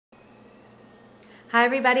Hi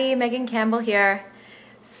everybody, Megan Campbell here.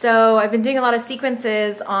 So I've been doing a lot of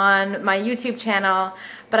sequences on my YouTube channel,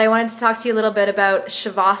 but I wanted to talk to you a little bit about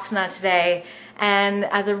Savasana today, and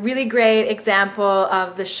as a really great example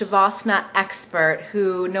of the Savasana expert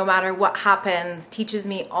who, no matter what happens, teaches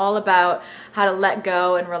me all about how to let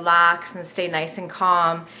go and relax and stay nice and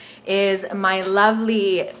calm, is my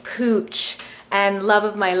lovely pooch and love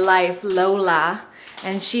of my life, Lola,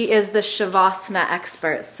 and she is the Savasana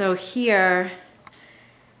expert. So here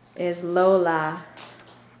is Lola.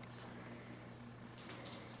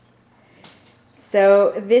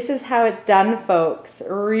 So this is how it's done, folks.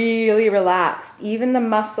 Really relaxed. Even the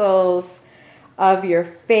muscles of your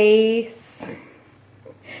face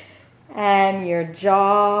and your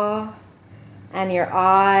jaw and your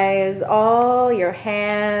eyes, all your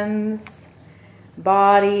hands,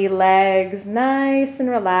 body, legs, nice and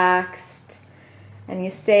relaxed. And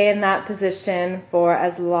you stay in that position for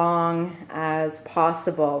as long as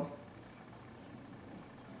possible.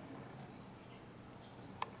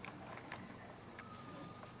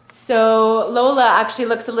 So Lola actually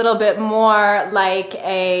looks a little bit more like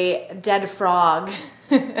a dead frog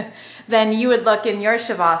than you would look in your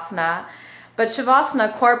Savasana. But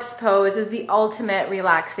Savasana, corpse pose, is the ultimate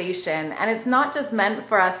relaxation, and it's not just meant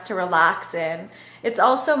for us to relax in. It's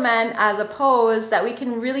also meant as a pose that we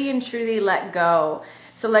can really and truly let go.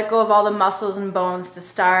 So let go of all the muscles and bones to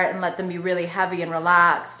start and let them be really heavy and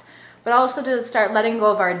relaxed, but also to start letting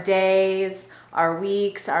go of our days, our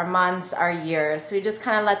weeks, our months, our years. So we just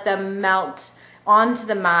kind of let them melt onto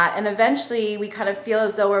the mat, and eventually we kind of feel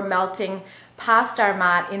as though we're melting past our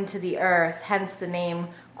mat into the earth, hence the name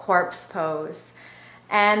corpse pose.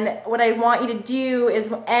 And what I want you to do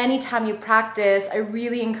is, anytime you practice, I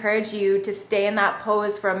really encourage you to stay in that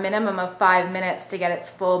pose for a minimum of 5 minutes to get its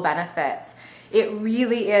full benefits. It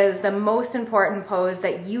really is the most important pose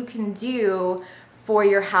that you can do for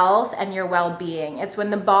your health and your well-being. It's when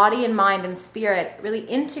the body and mind and spirit really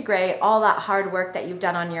integrate all that hard work that you've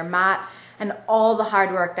done on your mat and all the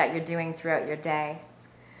hard work that you're doing throughout your day.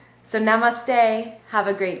 So namaste, have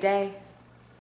a great day.